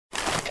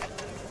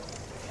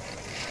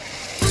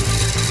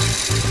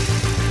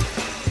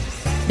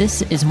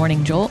This is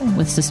Morning Jolt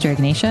with Sister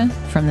Ignatia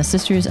from the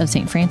Sisters of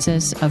St.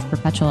 Francis of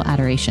Perpetual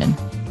Adoration.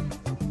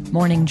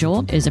 Morning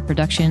Jolt is a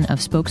production of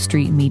Spoke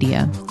Street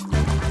Media.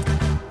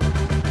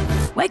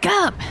 Wake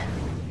up!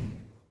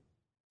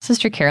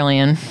 Sister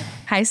Carol-Ann.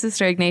 Hi,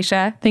 Sister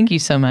Ignatia. Thank you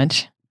so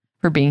much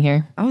for being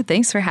here. Oh,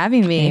 thanks for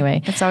having me.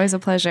 Anyway. It's always a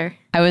pleasure.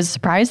 I was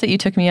surprised that you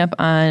took me up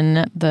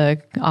on the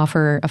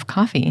offer of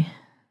coffee.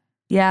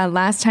 Yeah,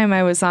 last time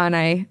I was on,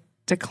 I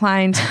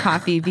declined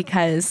coffee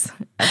because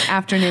of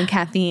afternoon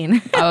caffeine.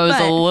 I was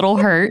a little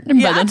hurt, but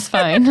it's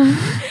fine.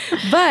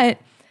 But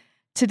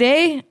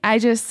today, I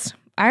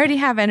already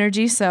have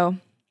energy, so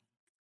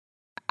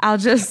I'll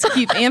just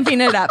keep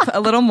amping it up a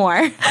little more.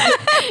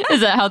 Is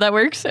that how that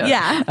works?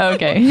 Yeah.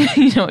 Okay.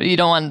 You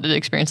don't want to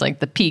experience like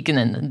the peak and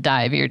then the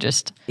dive. You're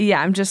just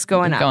I'm just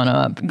going up. Going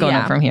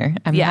up from here.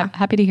 I'm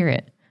happy to hear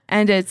it.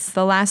 And it's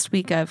the last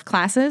week of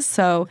classes,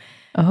 so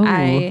Oh.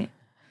 I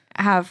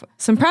have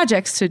some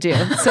projects to do.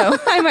 So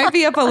I might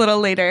be up a little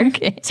later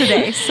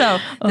today. So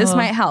this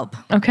might help.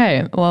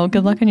 Okay. Well,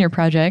 good luck on your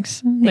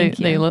projects. Thank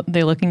you.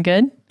 They looking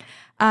good?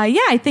 Yeah,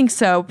 I think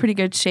so. Pretty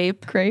good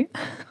shape. Great.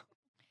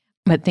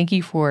 But thank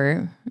you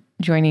for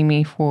joining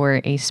me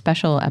for a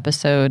special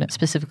episode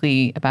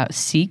specifically about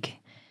Seek.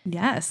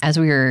 Yes. As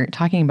we were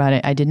talking about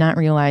it, I did not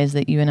realize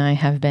that you and I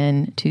have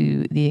been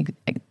to the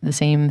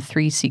same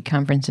 3 Seek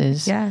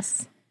conferences.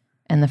 Yes.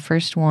 And the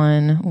first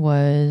one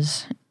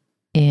was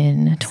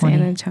in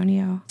San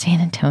Antonio.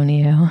 San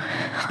Antonio.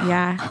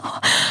 Yeah.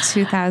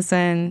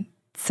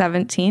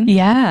 2017.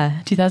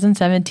 Yeah,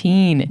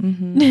 2017.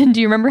 Mm-hmm. Do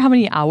you remember how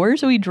many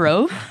hours we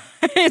drove?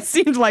 It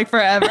seemed like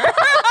forever.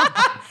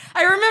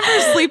 I remember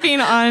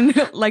sleeping on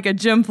like a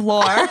gym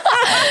floor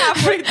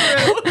halfway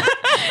through.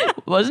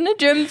 Wasn't a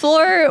gym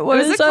floor. It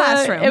was a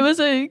classroom. It was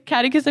a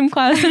catechism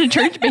class in a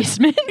church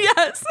basement.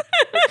 Yes.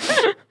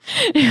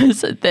 It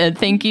was the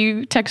Thank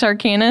You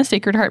Texarkana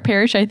Sacred Heart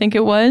Parish, I think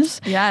it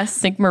was. Yes.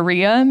 I think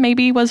Maria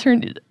maybe was her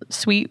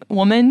sweet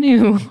woman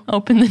who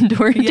opened the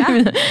door.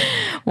 Yeah.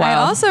 Wow. I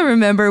also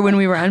remember when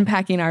we were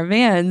unpacking our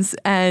vans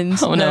and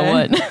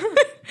what?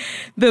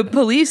 The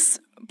police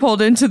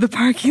pulled into the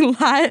parking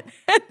lot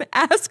and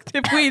asked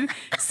if we'd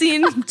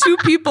seen 2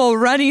 people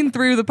running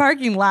through the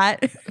parking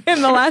lot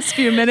in the last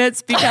few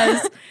minutes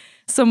because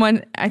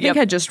someone, I think,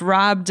 had just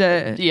robbed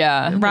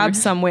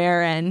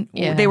somewhere and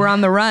they were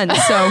on the run.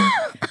 So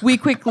we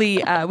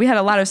quickly, we had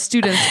a lot of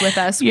students with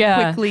us. We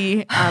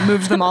quickly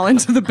moved them all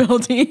into the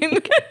building.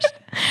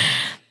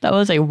 That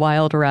was a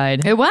wild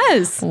ride. It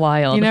was.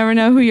 Wild. You never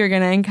know who you're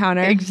going to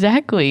encounter.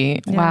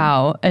 Exactly. Yeah.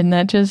 Wow. And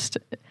that just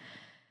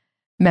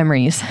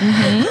memories.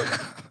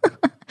 Mm-hmm.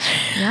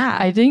 Yeah.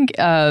 I think,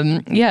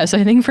 so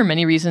I think for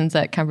many reasons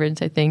that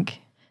conference, I think,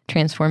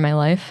 transformed my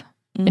life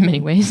in many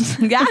ways.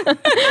 Yeah.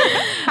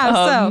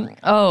 How so?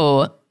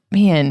 Oh,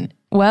 man.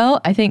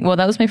 Well, I think,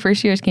 that was my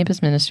first year as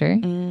campus minister.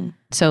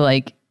 So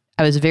like,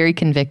 I was very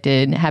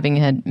convicted, having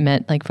had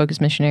met like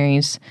Focus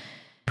missionaries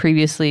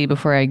previously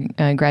before I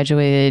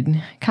graduated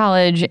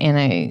college. And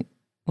I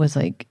was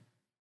like,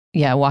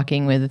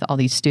 walking with all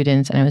these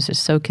students. And I was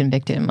just so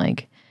convicted. I'm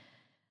like,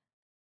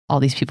 all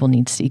these people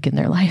need Seek in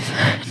their life.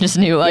 Just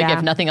knew like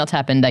if nothing else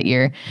happened that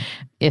year,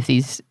 if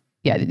these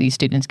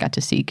students got to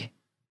Seek,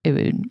 it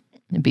would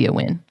be a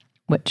win,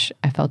 which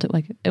I felt it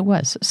like it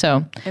was.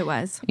 So it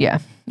was. Yeah.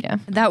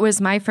 That was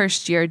my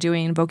first year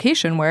doing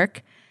vocation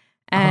work.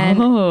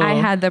 And I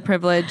had the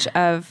privilege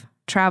of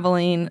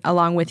traveling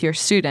along with your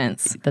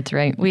students. That's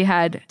right. We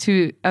had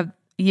 2 of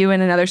you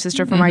and another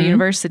sister from our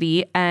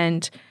university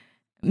and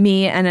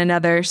me and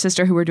another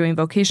sister who were doing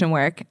vocation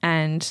work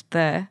and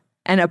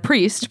a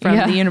priest from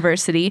the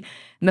university.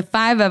 And the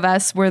 5 of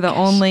us were the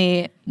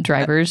only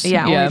drivers.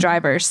 Only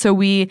drivers. So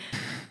we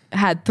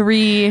had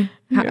 3,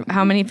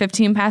 how many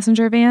 15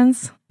 passenger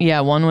vans? Yeah,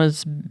 one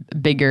was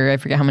bigger. I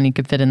forget how many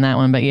could fit in that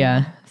one, but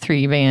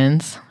 3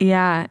 vans.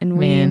 Yeah, and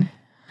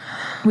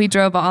we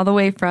drove all the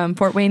way from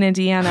Fort Wayne,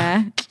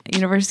 Indiana,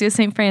 University of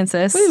St.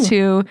 Francis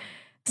to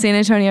San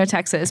Antonio,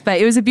 Texas. But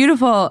it was a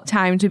beautiful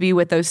time to be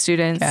with those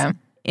students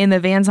in the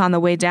vans on the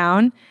way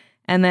down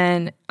and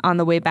then on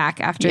the way back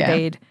after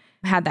they'd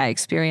had that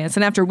experience.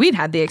 And after we'd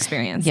had the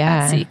experience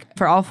at Seek,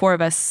 for all 4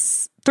 of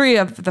us, 3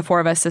 of the 4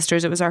 of us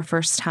sisters, it was our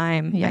first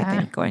time, I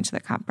think, going to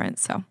the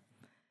conference. So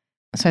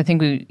I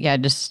think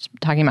just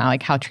talking about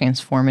like how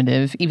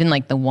transformative even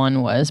like the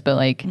one was, but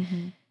like,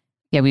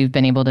 we've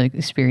been able to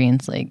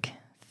experience like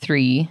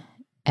 3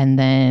 and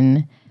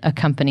then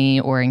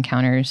accompany or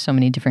encounter so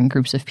many different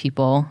groups of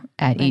people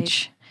at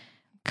each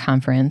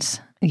conference.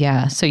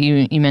 Yeah. So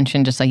you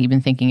mentioned just like you've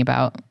been thinking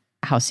about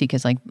how Seek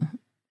has like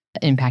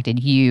impacted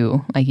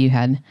you, like you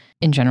had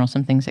in general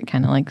some things that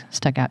kind of like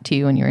stuck out to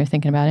you when you were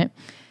thinking about it.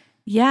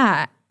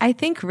 Yeah, I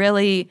think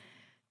really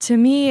to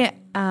me,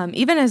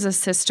 even as a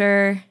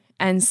sister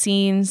and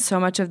seeing so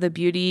much of the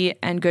beauty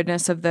and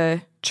goodness of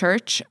the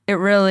church, it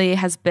really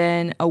has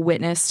been a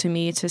witness to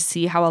me to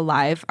see how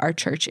alive our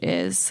church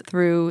is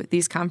through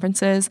these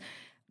conferences.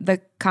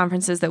 The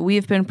conferences that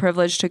we've been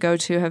privileged to go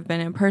to have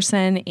been in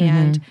person,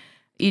 and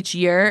each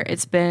year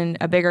it's been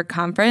a bigger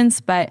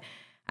conference, but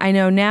I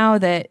know now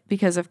that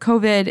because of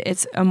COVID,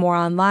 it's a more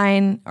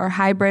online or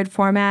hybrid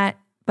format,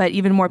 but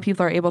even more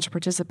people are able to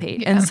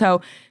participate. Yeah. And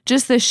so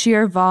just the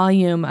sheer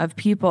volume of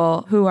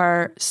people who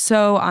are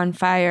so on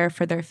fire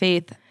for their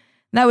faith,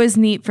 that was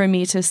neat for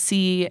me to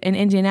see in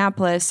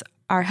Indianapolis.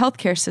 Our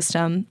healthcare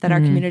system that our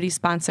community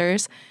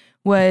sponsors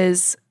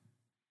was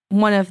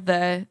one of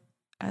the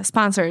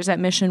sponsors at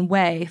Mission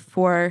Way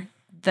for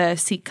the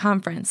Seek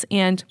conference.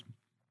 And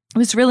it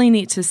was really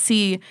neat to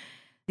see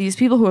these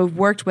people who have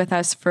worked with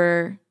us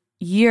for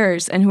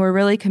years and who are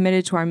really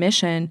committed to our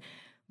mission,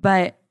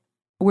 but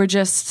we're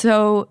just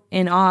so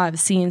in awe of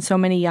seeing so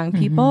many young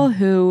people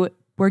who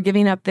were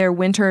giving up their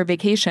winter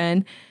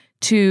vacation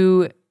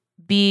to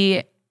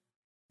be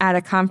at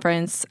a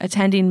conference,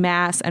 attending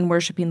Mass and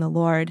worshiping the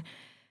Lord.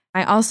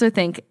 I also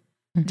think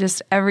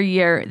just every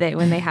year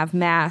when they have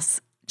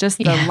Mass, just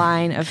the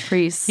line of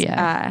priests,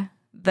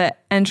 the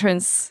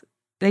entrance,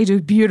 they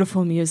do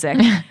beautiful music.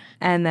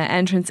 And the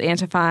entrance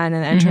antiphon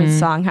and the entrance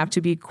song have to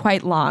be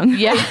quite long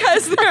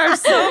because there are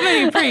so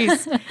many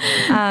priests.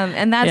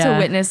 And that's a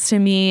witness to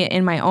me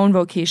in my own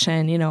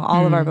vocation. You know,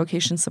 all of our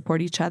vocations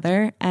support each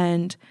other.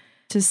 And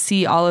to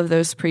see all of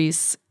those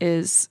priests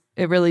it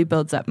really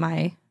builds up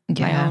my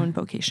own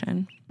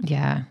vocation.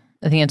 Yeah.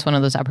 I think it's one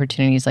of those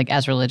opportunities, like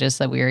as religious,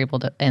 that we are able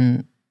to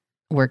and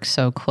work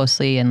so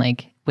closely and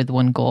like with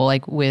one goal,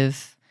 like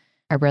with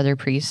our brother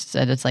priests,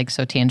 that it's like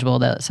so tangible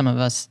that some of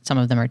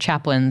them are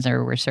chaplains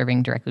or we're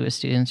serving directly with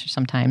students or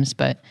sometimes,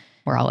 but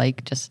we're all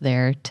like just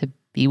there to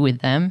be with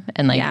them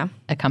and like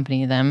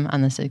accompany them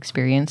on this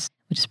experience,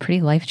 which is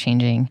pretty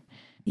life-changing.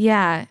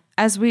 Yeah.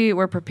 As we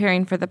were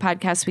preparing for the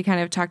podcast, we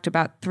kind of talked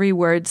about 3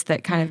 words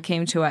that kind of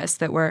came to us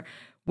that were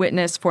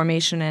witness,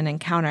 formation, and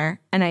encounter.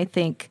 And I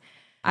think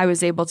I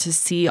was able to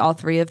see all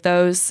 3 of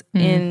those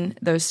in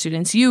those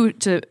students. You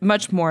to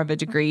much more of a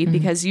degree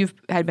because you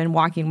had been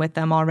walking with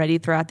them already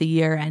throughout the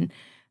year, and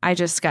I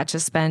just got to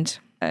spend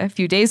a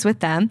few days with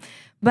them.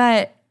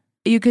 But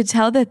you could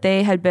tell that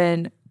they had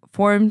been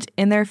formed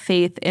in their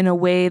faith in a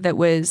way that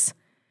was,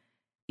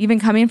 even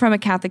coming from a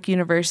Catholic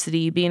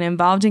university, being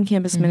involved in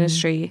campus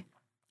ministry,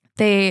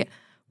 they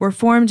were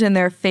formed in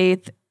their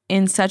faith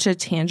in such a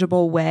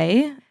tangible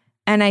way.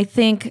 And I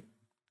think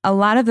a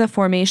lot of the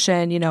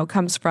formation, you know,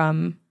 comes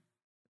from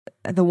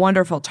the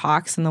wonderful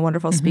talks and the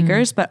wonderful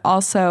speakers, but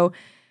also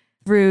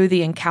through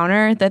the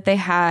encounter that they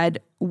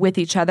had with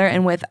each other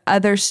and with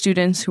other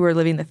students who were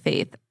living the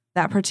faith.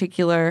 That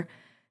particular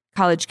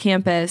college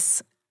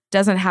campus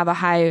doesn't have a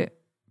high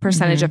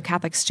percentage of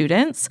Catholic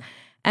students.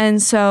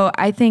 And so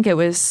I think it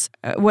was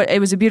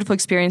a beautiful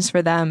experience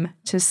for them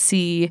to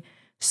see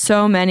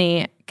so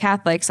many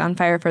Catholics on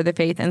fire for the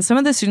faith. And some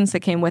of the students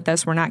that came with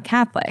us were not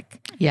Catholic.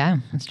 Yeah,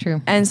 that's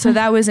true. And so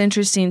that was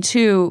interesting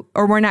too,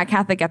 or were not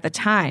Catholic at the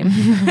time.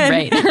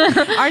 Right.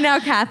 Are now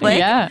Catholic.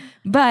 Yeah.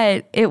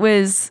 But it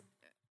was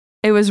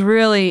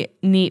really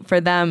neat for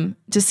them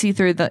to see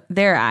through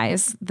their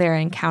eyes, their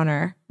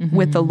encounter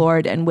with the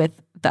Lord and with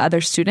the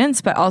other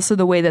students, but also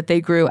the way that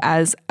they grew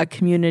as a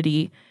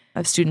community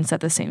of students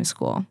at the same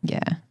school. Yeah.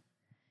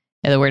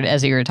 The word,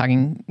 as you were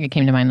talking, it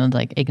came to mind of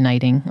like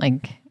igniting,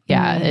 like,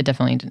 it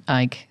definitely,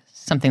 like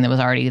something that was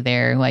already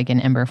there, like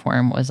in ember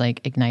form, was like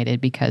ignited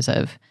because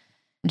of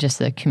just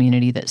the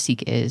community that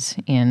Seek is,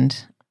 and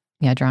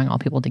drawing all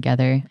people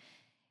together.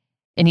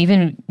 And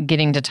even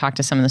getting to talk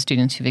to some of the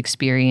students who've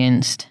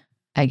experienced,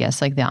 I guess,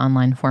 like the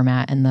online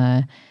format and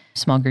the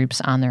small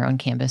groups on their own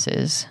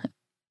campuses.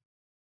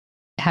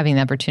 Having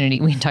the opportunity,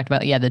 we talked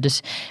about,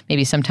 just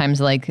maybe sometimes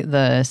like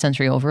the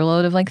sensory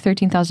overload of like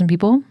 13,000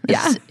 people.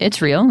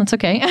 It's real. It's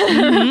okay.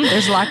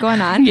 There's a lot going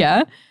on.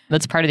 Yeah.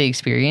 That's part of the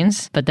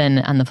experience. But then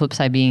on the flip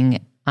side,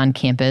 being on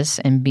campus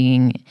and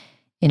being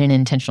in an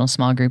intentional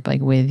small group, like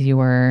with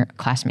your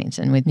classmates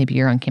and with maybe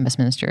your own campus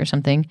minister or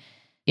something.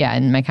 Yeah.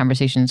 And my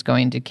conversations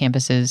going to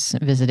campuses,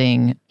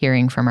 visiting,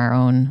 hearing from our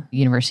own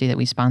university that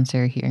we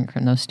sponsor, hearing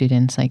from those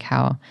students, like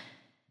how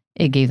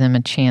it gave them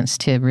a chance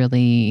to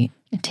really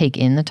take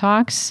in the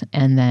talks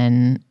and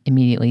then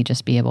immediately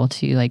just be able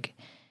to like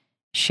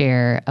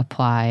share,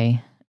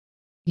 apply.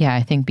 Yeah,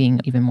 I think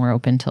being even more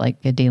open to like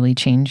a daily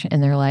change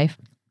in their life.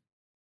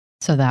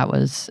 So that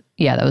was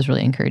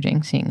really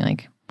encouraging, seeing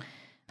like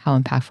how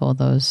impactful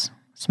those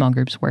small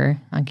groups were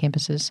on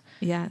campuses.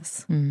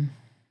 Yes.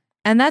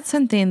 And that's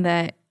something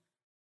that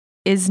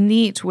is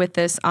neat with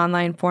this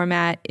online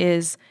format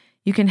is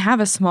you can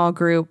have a small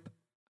group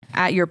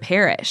at your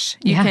parish.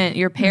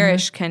 Your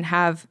parish can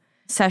have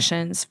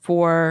sessions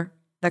for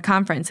the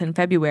conference in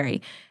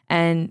February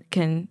and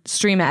can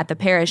stream it at the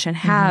parish and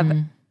have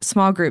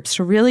small groups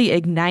to really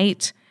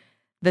ignite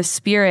the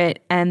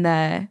spirit and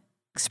the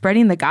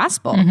spreading the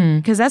gospel,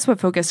 because that's what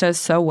Focus does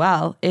so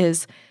well,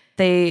 is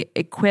they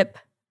equip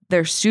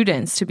their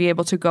students to be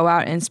able to go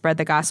out and spread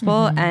the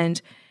gospel.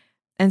 And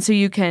so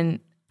you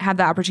can have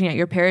the opportunity at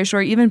your parish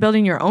or even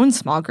building your own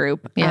small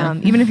group.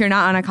 Even if you're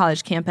not on a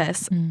college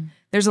campus,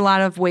 there's a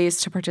lot of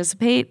ways to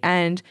participate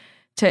and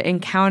to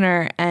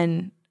encounter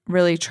and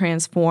really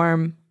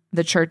transform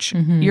the church,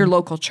 your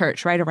local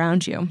church right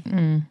around you.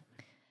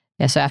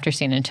 Yeah, so after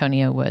San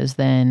Antonio was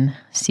then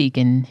Seek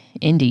and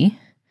Indy.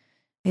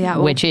 Yeah,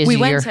 which is we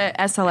went to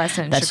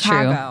SLS in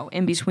Chicago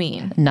in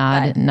between.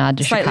 Nod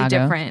to slightly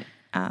Chicago. Different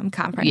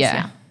conference.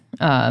 Yeah.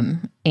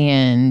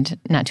 And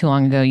not too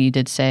long ago, you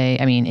did say,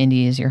 I mean,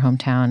 Indy is your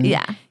hometown.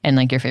 Yeah. And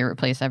like your favorite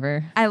place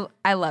ever.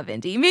 I love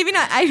Indy. Maybe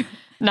not.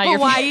 Not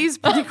Hawaii's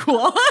pretty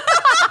cool.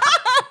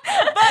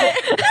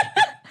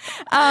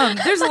 But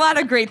there's a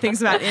lot of great things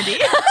about Indy.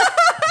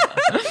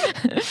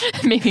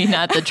 Maybe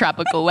not the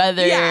tropical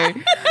weather. Yeah.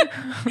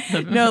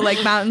 No,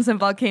 like mountains and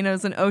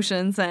volcanoes and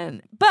oceans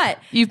but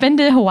you've been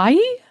to Hawaii?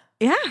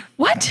 Yeah.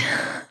 What?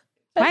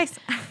 Twice.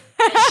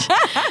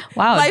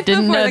 Wow, Life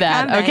didn't know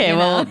that. Comment, okay,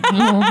 well,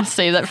 we'll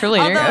save that for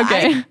later. Although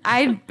okay.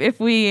 I if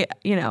we,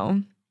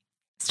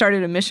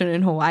 started a mission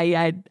in Hawaii,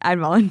 I'd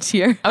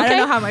volunteer. Okay. I don't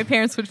know how my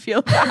parents would feel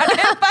about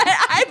it, but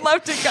I'd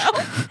love to go.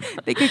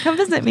 They could come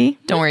visit me.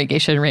 Don't worry,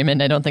 Geisha and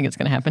Raymond. I don't think it's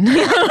going to happen.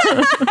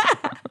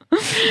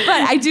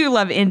 But I do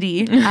love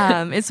Indy.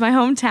 It's my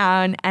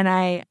hometown, and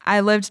I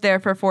lived there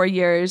for 4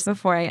 years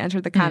before I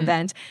entered the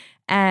convent.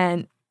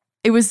 And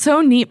it was so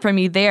neat for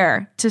me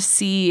there to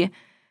see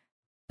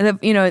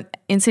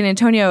in San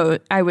Antonio,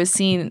 I was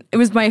seeing, it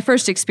was my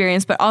first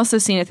experience, but also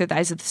seeing it through the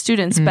eyes of the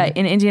students. But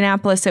in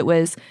Indianapolis, it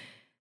was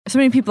so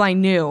many people I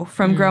knew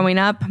from growing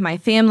up. My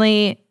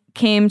family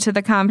came to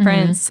the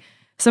conference.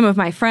 Some of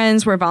my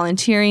friends were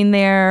volunteering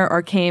there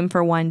or came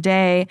for one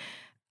day.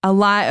 A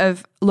lot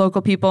of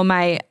local people.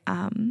 My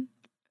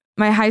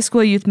high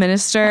school youth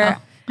minister,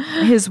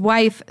 his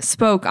wife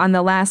spoke on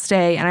the last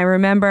day, and I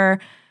remember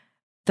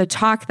the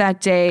talk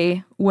that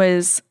day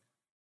was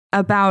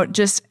about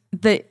just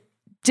the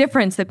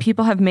difference that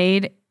people have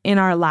made in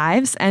our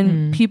lives,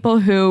 and people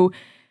who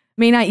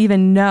may not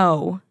even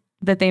know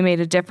that they made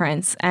a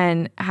difference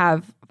and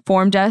have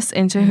formed us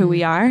into who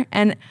we are.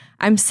 And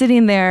I'm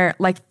sitting there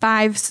like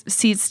 5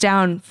 seats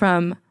down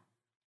from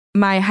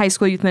my high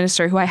school youth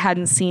minister who I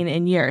hadn't seen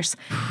in years.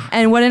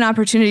 And what an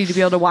opportunity to be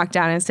able to walk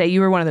down and say,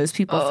 you were one of those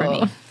people for me.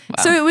 Wow.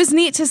 So it was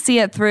neat to see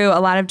it through a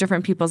lot of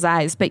different people's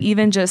eyes. But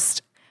even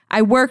just,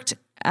 I worked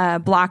a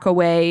block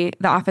away.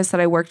 The office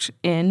that I worked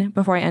in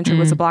before I entered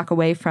was a block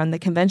away from the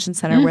convention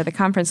center where the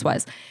conference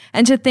was.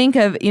 And to think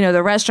of,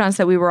 the restaurants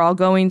that we were all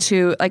going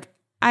to, like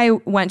I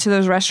went to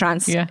those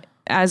restaurants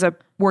as a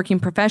working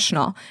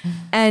professional.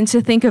 And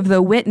to think of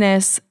the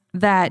witness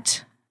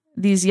that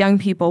these young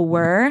people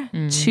were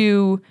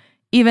to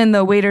even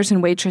the waiters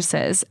and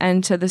waitresses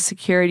and to the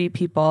security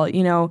people,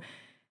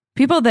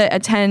 people that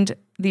attend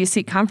these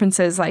Seek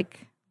conferences, like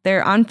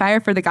they're on fire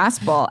for the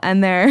gospel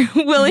and they're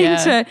willing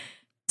to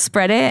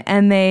spread it,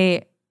 and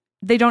they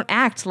don't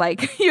act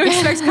like you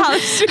expect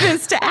college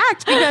students to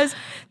act because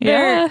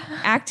they're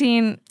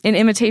acting in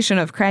imitation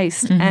of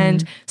Christ.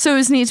 And so it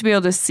was neat to be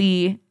able to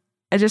see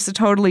just a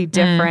totally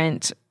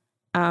different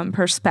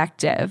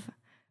perspective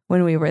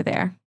when we were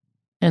there.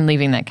 And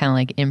leaving that kind of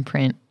like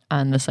imprint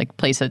on this like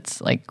place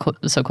that's like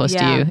so close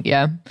to you.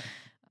 Yeah.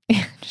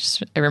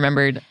 I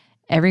remembered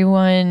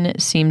everyone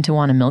seemed to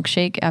want a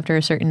milkshake after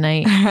a certain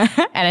night.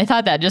 And I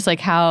thought that just like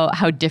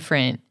how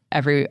different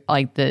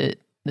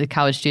the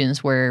college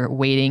students were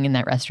waiting in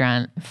that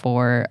restaurant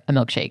for a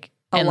milkshake.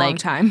 A long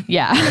time.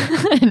 Yeah.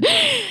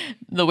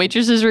 The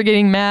waitresses were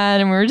getting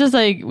mad and we were just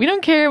like, we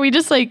don't care. We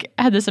just like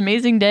had this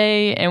amazing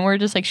day and we're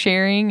just like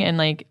sharing and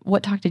like,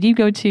 what talk did you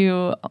go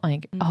to?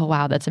 Like, oh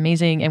wow, that's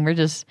amazing. And we're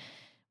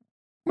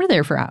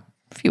there for a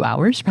few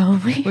hours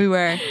probably. We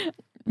were.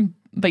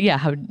 But yeah,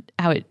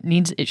 how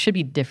it should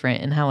be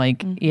different and how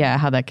like,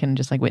 how that can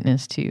just like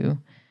witness to,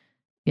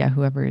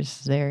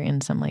 whoever's there in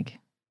some like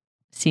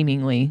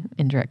seemingly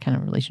indirect kind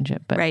of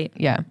relationship. But right.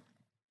 Yeah.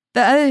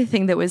 The other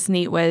thing that was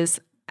neat was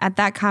at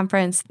that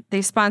conference,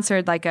 they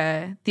sponsored like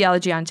a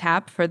Theology on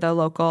Tap for the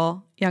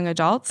local young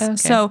adults. Okay.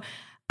 So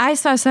I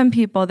saw some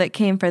people that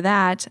came for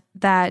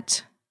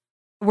that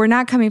were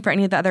not coming for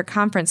any of the other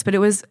conference, but it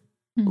was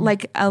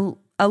like a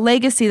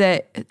legacy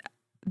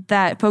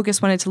that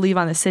Focus wanted to leave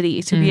on the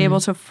city to be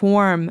able to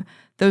form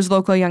those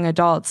local young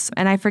adults.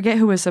 And I forget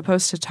who was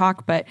supposed to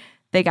talk, but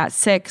they got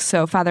sick,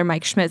 so Father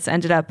Mike Schmitz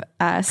ended up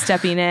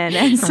stepping in,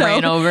 and so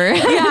ran over.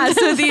 Yeah,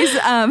 so these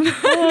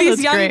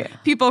these young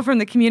people from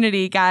the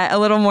community got a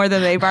little more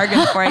than they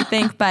bargained for, I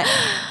think. But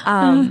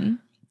and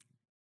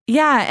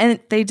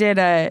they did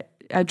a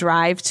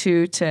drive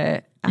to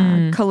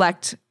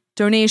collect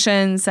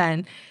donations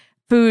and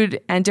food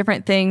and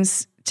different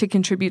things to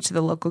contribute to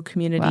the local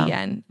community,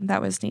 and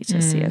that was neat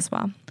to see as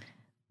well.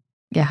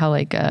 Yeah, how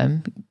like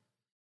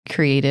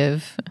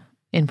creative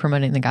in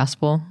promoting the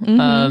gospel.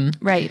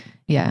 Right.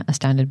 Yeah,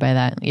 astounded by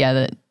that.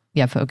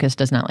 Yeah, Focus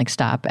does not like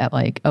stop at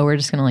like, oh, we're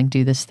just gonna like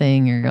do this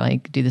thing or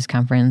like do this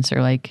conference,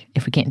 or like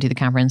if we can't do the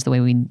conference the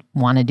way we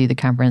want to do the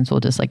conference,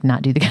 we'll just like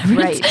not do the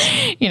conference.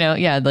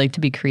 Right. Like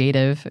to be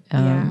creative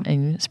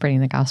and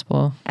spreading the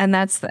gospel. And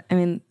that's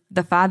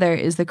the Father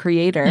is the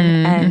creator,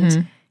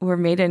 and we're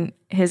made in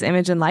His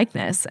image and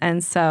likeness,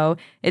 and so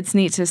it's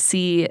neat to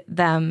see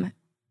them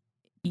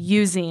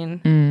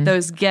using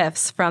those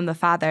gifts from the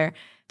Father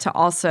to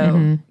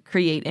also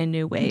create in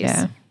new ways.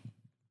 Yeah.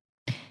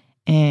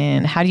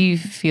 And how do you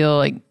feel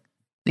like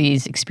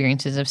these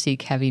experiences of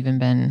Seek have even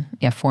been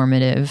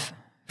formative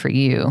for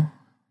you,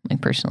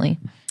 like personally.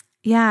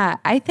 Yeah,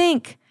 I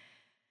think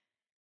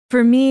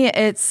for me,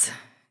 it's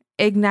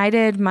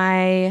ignited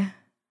my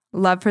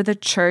love for the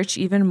church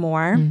even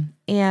more.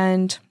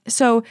 And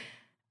so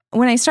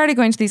when I started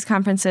going to these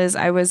conferences,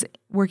 I was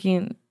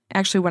working,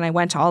 actually when I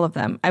went to all of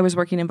them, I was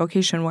working in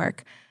vocation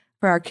work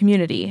for our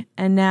community.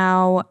 And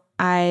now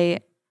I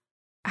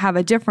have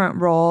a different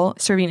role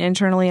serving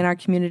internally in our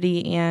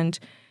community and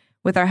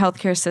with our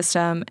healthcare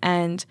system.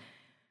 And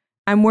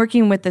I'm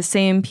working with the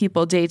same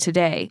people day to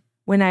day.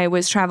 When I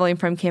was traveling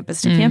from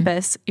campus to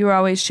campus, you were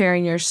always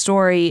sharing your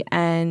story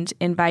and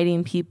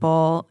inviting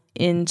people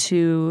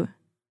into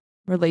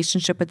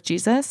relationship with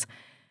Jesus.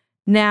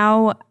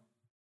 Now,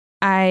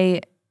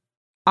 I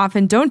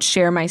often don't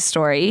share my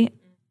story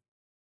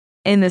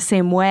in the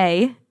same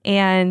way.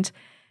 And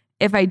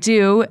if I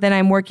do, then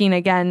I'm working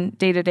again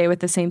day to day with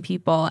the same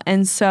people.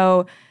 And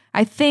so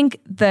I think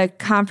the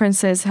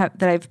conferences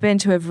that I've been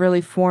to have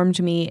really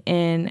formed me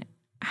in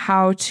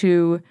how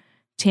to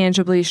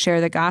tangibly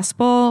share the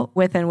gospel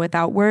with and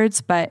without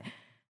words, but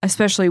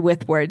especially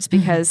with words,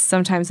 because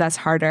sometimes that's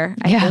harder.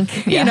 I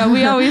think,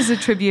 we always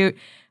attribute,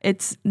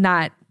 it's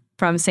not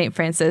from St.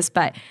 Francis,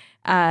 but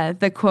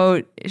the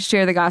quote,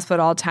 share the gospel at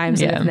all times,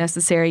 and if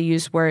necessary,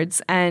 use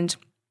words. And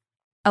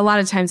a lot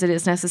of times it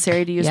is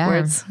necessary to use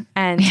words.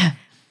 And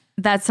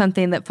that's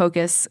something that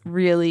Focus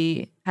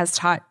really has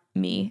taught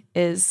me,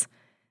 is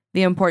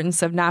the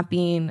importance of not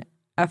being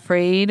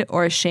afraid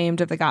or ashamed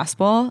of the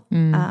gospel.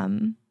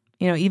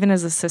 Even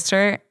as a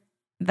sister,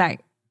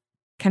 that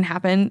can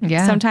happen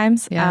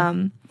sometimes.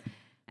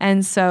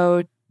 And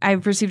so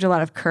I've received a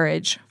lot of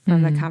courage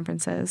from the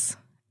conferences.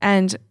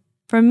 And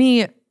for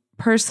me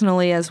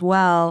personally as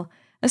well,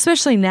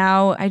 especially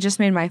now, I just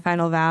made my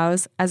final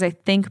vows as I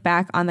think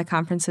back on the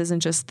conferences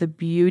and just the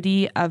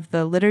beauty of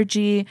the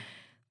liturgy,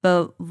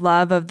 the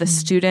love of the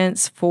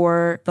students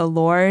for the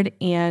Lord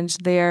and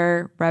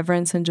their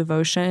reverence and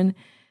devotion.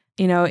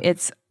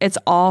 It's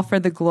all for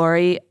the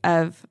glory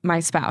of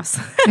my spouse.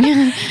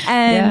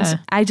 And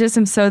I just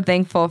am so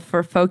thankful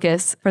for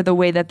Focus, for the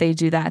way that they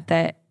do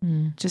that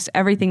just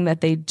everything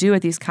that they do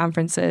at these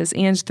conferences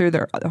and through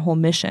their whole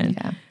mission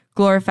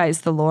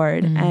glorifies the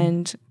Lord.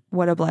 And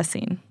what a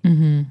blessing.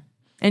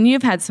 And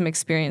you've had some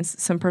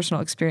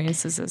personal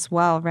experiences as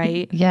well,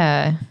 right?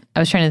 Yeah. I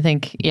was trying to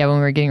think, when we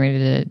were getting ready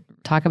to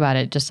talk about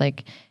it, just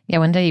like,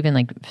 when did I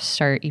even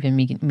start even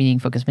meeting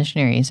Focus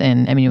missionaries?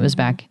 And I mean, it was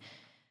back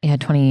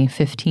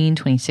 2015,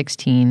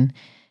 2016,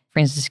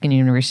 Franciscan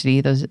University,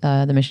 those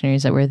the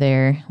missionaries that were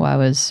there while I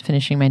was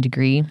finishing my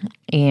degree.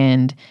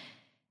 And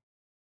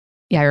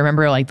I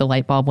remember the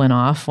light bulb went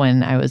off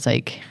when I was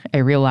I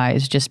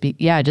realized just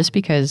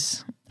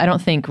because I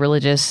don't think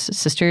religious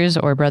sisters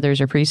or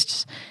brothers or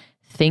priests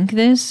think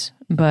this,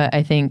 but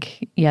I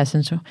think,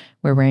 since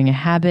we're wearing a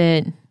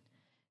habit,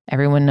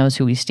 everyone knows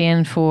who we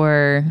stand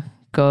for,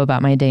 go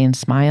about my day and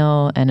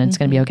smile, and it's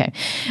going to be okay.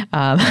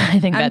 I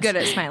think I'm good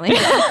at smiling.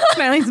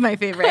 Smiling's my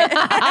favorite.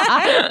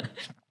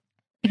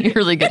 You're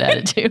really good at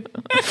it too.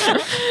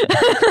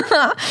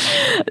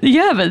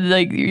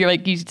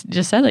 But you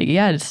just said,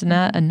 it's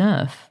not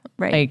enough.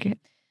 Right.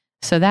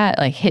 So that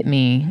hit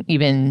me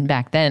even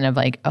back then of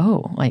I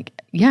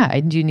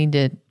do need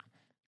to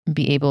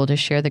be able to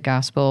share the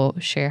gospel,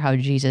 share how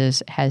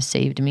Jesus has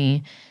saved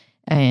me,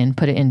 and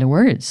put it into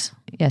words.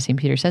 St.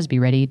 Peter says, be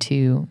ready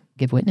to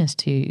give witness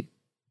to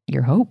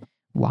your hope.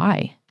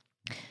 Why?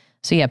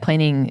 So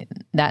planting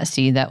that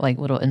seed, that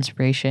little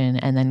inspiration,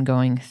 and then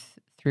going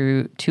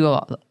through to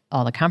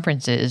all the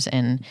conferences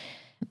and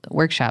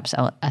workshops,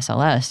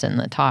 SLS and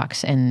the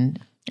talks. And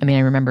I mean,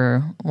 I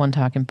remember one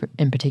talk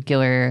in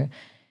particular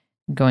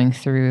going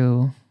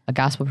through a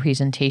gospel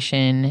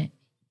presentation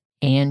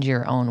and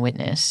your own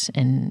witness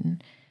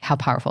and how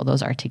powerful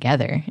those are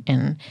together.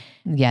 And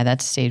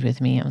that stayed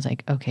with me. I was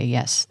like, okay,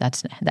 yes,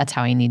 that's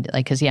how I need,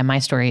 because my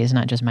story is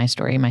not just my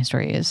story. My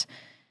story is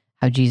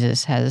how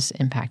Jesus has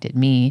impacted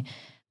me.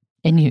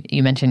 And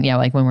you mentioned,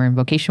 when we're in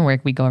vocation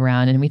work, we go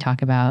around and we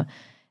talk about,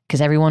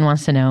 because everyone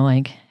wants to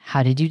know,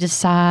 how did you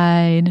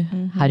decide?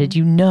 How did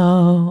you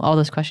know? All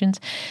those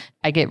questions.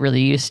 I get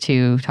really used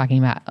to talking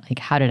about,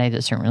 how did I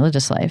discern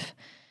religious life?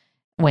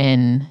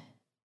 When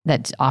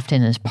that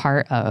often is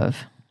part of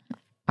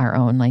our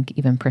own,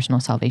 even personal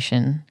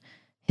salvation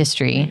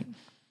history. Right.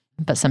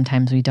 But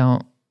sometimes we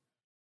don't,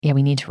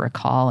 we need to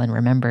recall and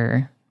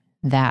remember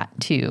that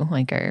too,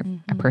 our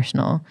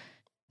personal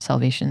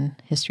salvation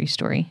history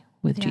story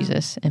with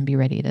Jesus, and be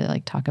ready to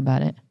talk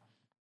about it.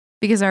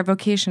 Because our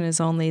vocation is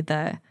only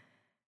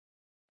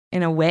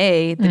in a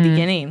way, the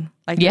beginning.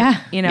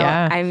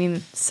 I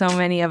mean, so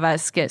many of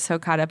us get so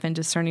caught up in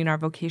discerning our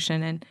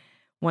vocation, and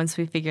once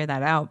we figure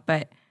that out,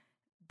 but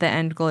the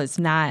end goal is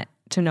not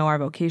to know our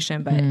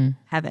vocation, but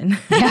heaven.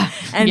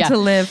 And to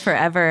live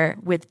forever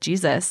with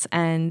Jesus.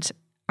 And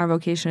our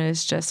vocation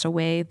is just a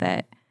way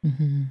that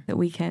that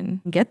we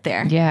can get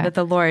there, that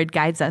the Lord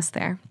guides us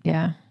there.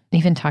 Yeah.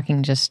 Even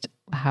talking just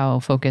how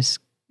Focus,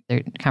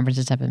 their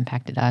conferences have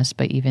impacted us,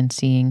 but even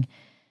seeing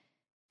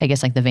I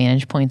guess like the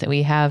vantage point that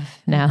we have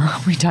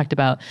now. We talked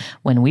about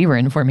when we were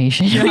in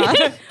formation.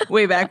 Yeah.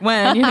 Way back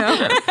when,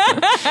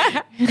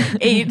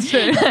 8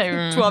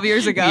 to 12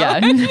 years ago. Yeah,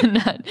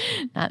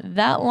 not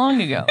that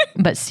long ago.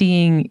 But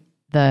seeing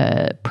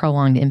the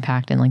prolonged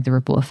impact and like the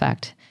ripple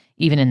effect,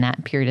 even in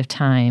that period of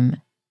time.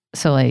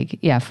 So like,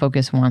 yeah,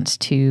 Focus wants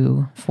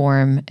to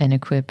form and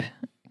equip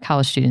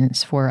college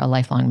students for a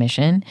lifelong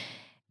mission.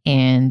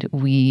 And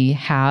we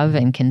have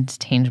and can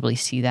tangibly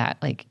see that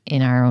like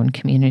in our own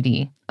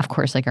community. Of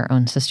course, like our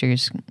own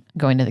sisters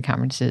going to the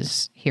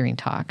conferences, hearing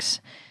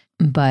talks,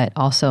 but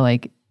also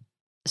like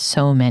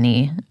so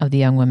many of the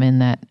young women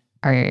that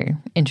are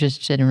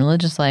interested in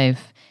religious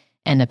life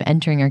end up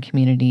entering our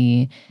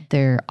community.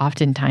 There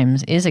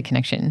oftentimes is a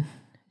connection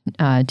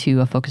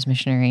to a Focus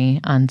missionary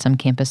on some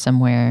campus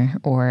somewhere,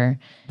 or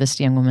this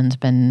young woman's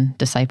been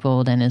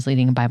discipled and is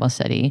leading a Bible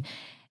study.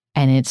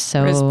 And it's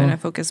so... Has been a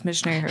Focus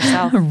missionary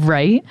herself.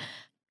 Right?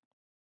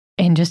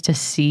 And just to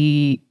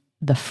see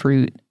the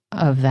fruit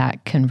of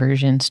that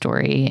conversion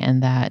story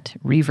and that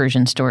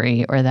reversion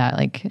story, or that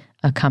like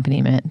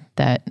accompaniment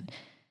that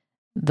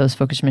those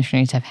Focus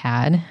missionaries have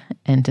had,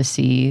 and to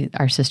see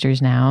our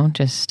sisters now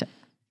just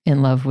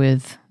in love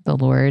with the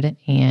Lord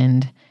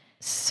and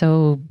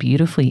so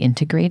beautifully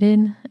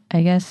integrated,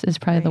 I guess is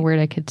probably the word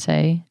I could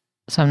say.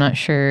 So I'm not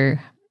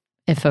sure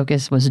if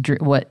Focus was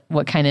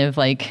what kind of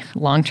like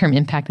long-term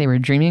impact they were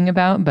dreaming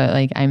about, but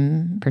like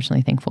I'm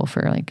personally thankful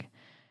for like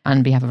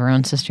on behalf of our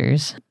own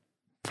sisters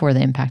for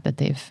the impact that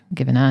they've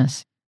given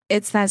us.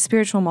 It's that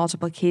spiritual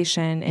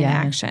multiplication in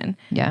action.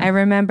 Yeah. I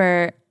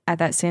remember at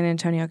that San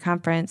Antonio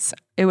conference,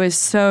 it was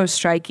so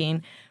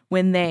striking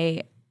when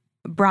they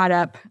brought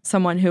up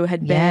someone who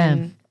had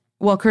been,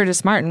 well,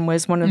 Curtis Martin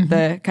was one of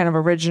the kind of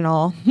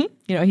original,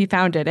 he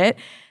founded it.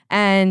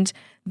 And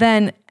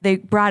then they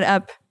brought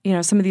up,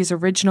 some of these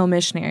original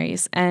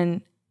missionaries,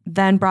 and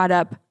then brought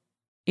up,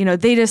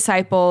 they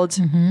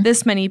discipled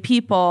this many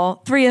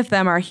people, 3 of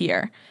them are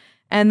here.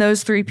 And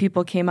those 3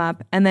 people came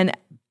up, and then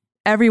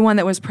everyone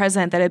that was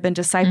present that had been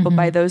discipled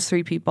by those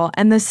 3 people.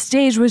 And the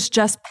stage was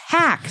just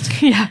packed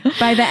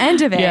by the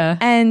end of it. Yeah.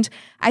 And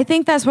I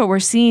think that's what we're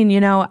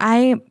seeing.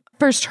 I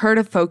first heard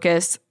of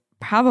Focus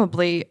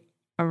probably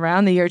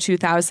around the year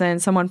 2000.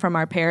 Someone from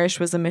our parish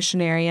was a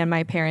missionary, and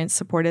my parents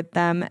supported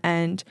them.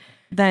 And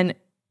then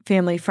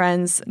family,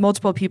 friends,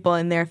 multiple people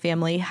in their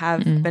family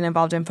have been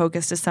involved in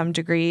Focus to some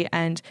degree,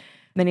 and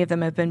many of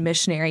them have been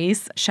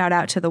missionaries. Shout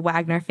out to the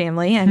Wagner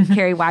family and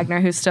Carrie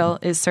Wagner, who still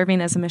is serving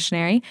as a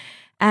missionary.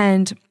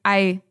 And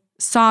I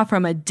saw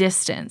from a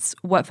distance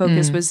what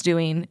Focus was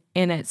doing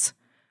in its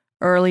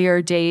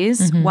earlier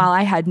days, while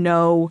I had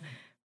no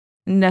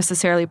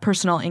necessarily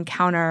personal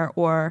encounter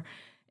or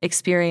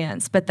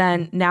experience. But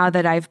then now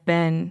that I've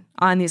been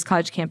on these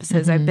college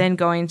campuses, I've been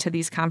going to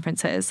these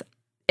conferences,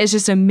 it's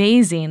just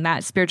amazing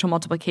that spiritual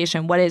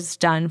multiplication, what it's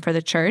done for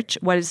the church,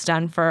 what it's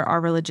done for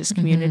our religious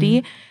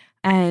community.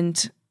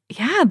 And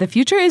yeah, the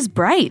future is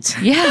bright.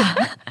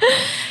 Yeah.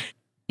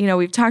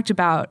 We've talked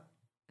about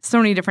so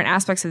many different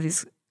aspects of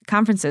these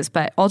conferences,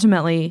 but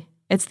ultimately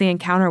it's the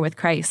encounter with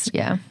Christ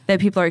that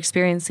people are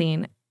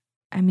experiencing.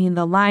 I mean,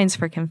 the lines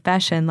for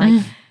confession,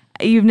 like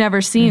you've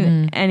never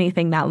seen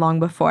anything that long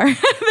before.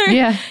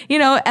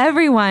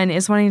 Everyone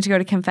is wanting to go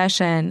to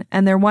confession,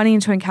 and they're wanting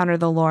to encounter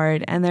the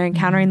Lord, and they're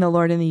encountering the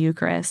Lord in the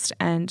Eucharist.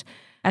 And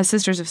as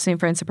Sisters of St.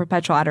 Francis of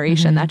Perpetual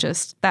Adoration,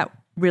 that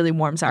really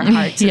warms our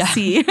heart to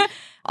see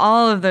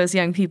all of those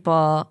young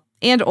people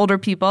and older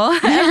people,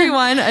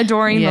 everyone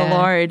adoring the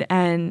Lord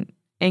and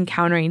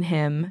encountering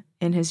him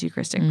in his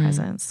Eucharistic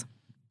presence.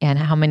 And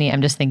how many,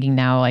 I'm just thinking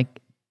now,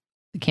 like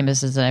the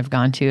campuses that I've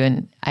gone to,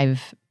 and I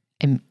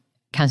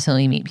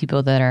constantly meet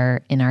people that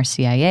are in our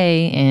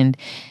CIA, and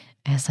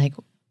I was like,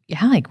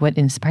 what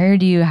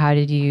inspired you? How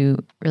did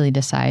you really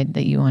decide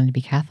that you wanted to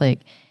be Catholic?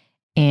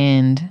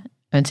 And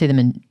I would say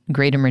the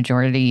greater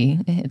majority,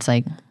 it's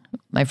like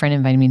my friend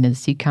invited me to the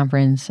Seek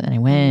conference, and I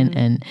went,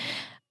 and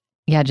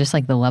just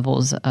like the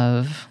levels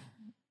of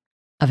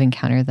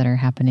encounter that are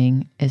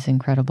happening is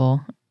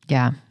incredible.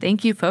 Yeah.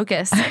 Thank you,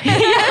 Focus.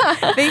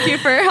 Thank you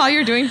for all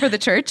you're doing for the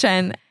church.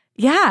 And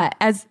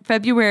as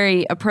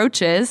February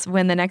approaches,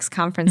 when the next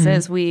conference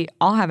is, we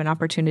all have an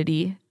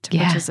opportunity to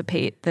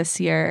participate this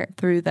year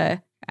through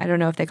I don't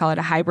know if they call it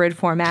a hybrid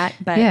format,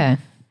 but I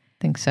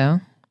think so.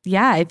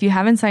 Yeah. If you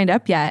haven't signed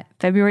up yet,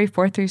 February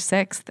 4th through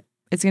 6th,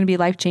 it's going to be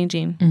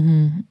life-changing.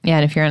 Yeah.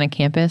 And if you're on a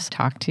campus,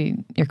 talk to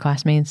your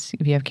classmates.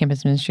 If you have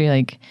campus ministry,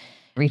 like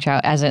reach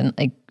out. As in,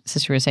 like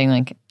Sister was saying,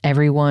 like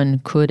everyone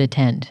could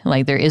attend.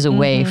 Like there is a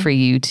way for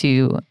you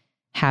to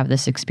have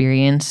this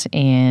experience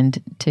and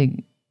to,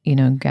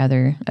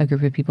 gather a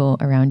group of people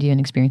around you and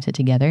experience it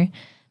together.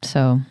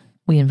 So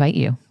we invite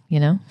you,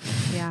 Yeah.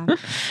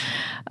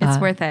 It's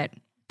worth it.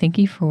 Thank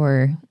you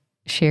for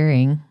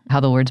sharing how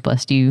the Lord's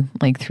blessed you,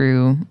 like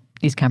through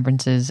these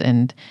conferences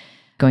and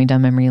going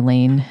down memory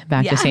lane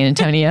back to San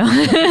Antonio.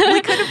 We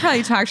could have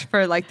probably talked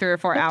for like 3 or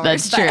 4 hours.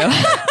 That's true.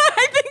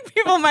 I think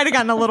people might have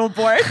gotten a little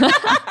bored.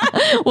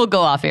 We'll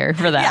go off air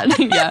for that.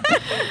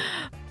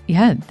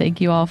 yeah, thank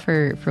you all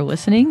for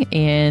listening.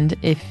 And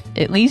if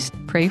at least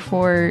pray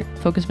for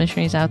Focus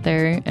missionaries out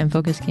there and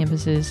Focus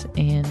campuses,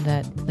 and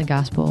that the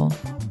gospel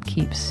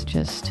keeps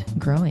just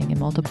growing and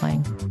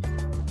multiplying.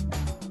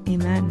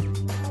 Amen.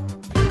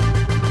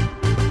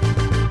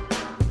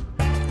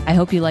 I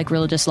hope you like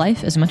Religious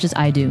Life as much as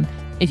I do.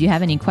 If you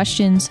have any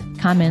questions,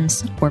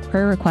 comments, or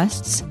prayer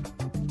requests,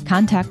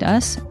 contact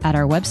us at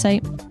our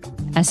website,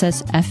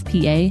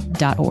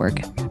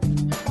 ssfpa.org.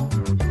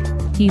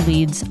 He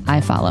leads,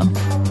 I follow.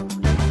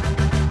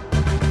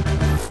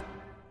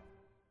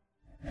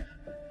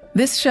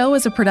 This show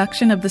is a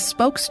production of the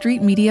Spoke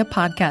Street Media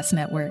Podcast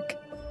Network.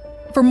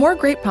 For more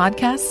great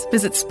podcasts,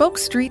 visit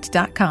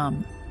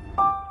spokestreet.com.